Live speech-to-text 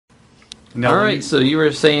Now, All right, so you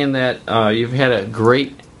were saying that you've had a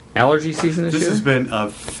great allergy season this year? This has been a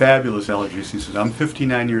fabulous allergy season. I'm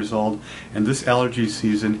 59 years old, and this allergy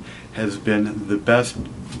season has been the best,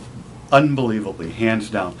 unbelievably, hands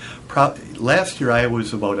down. Last year I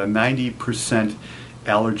was about a 90%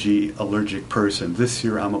 allergic person. This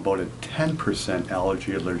year I'm about a 10%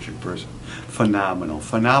 allergic person.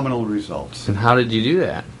 Phenomenal results. And how did you do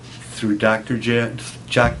that? Through Dr. Johnson's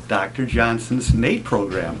NAETin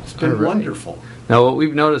program. It's been wonderful. Now, what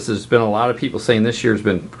we've noticed is there's been a lot of people saying this year's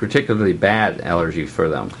been particularly bad allergy for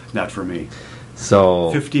them. Not for me.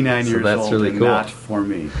 So 59 years that's old, really and cool. not for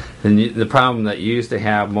me. And the problem that you used to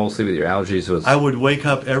have mostly with your allergies was... I would wake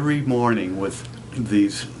up every morning with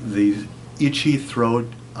these itchy throat,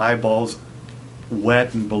 eyeballs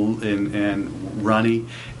wet and runny,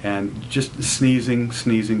 and just sneezing,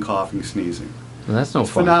 coughing, sneezing. Well, that's no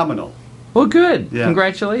fun. Phenomenal. Well, good. Yeah.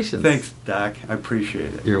 Congratulations. Thanks, Doc. I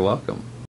appreciate it. You're welcome.